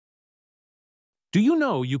Do you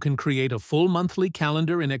know you can create a full monthly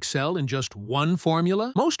calendar in Excel in just one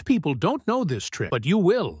formula? Most people don't know this trick, but you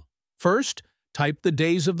will. First, type the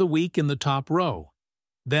days of the week in the top row.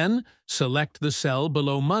 Then, select the cell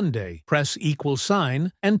below Monday, press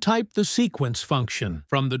 =, and type the sequence function.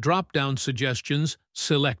 From the drop-down suggestions,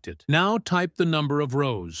 select it. Now type the number of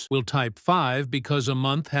rows. We'll type 5 because a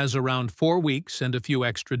month has around 4 weeks and a few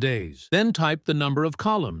extra days. Then type the number of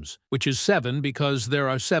columns, which is 7 because there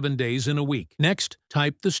are 7 days in a week. Next,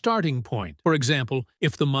 type the starting point. For example,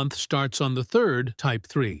 if the month starts on the 3rd, type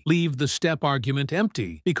 3. Leave the step argument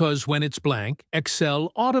empty because when it's blank,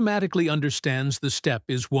 Excel automatically understands the step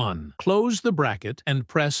is 1. Close the bracket and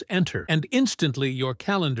press Enter, and instantly your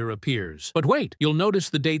calendar appears. But wait, you'll notice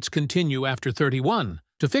the dates continue after 31.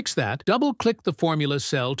 To fix that, double-click the formula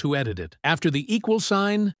cell to edit it. After the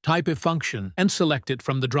 =, type a function and select it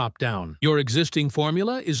from the drop-down. Your existing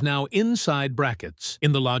formula is now inside brackets.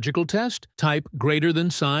 In the logical test, type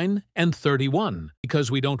 > and 31,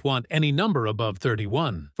 because we don't want any number above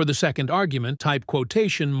 31. For the second argument, type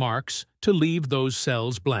quotation marks to leave those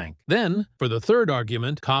cells blank. Then, for the third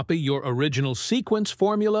argument, copy your original sequence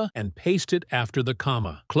formula and paste it after the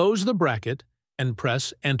comma. Close the bracket and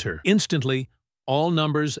press Enter. Instantly, all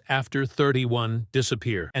numbers after 31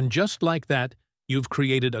 disappear. And just like that, you've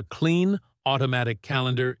created a clean, automatic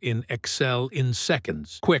calendar in Excel in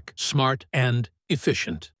seconds. Quick, smart, and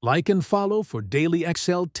efficient. Like and follow for daily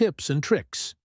Excel tips and tricks.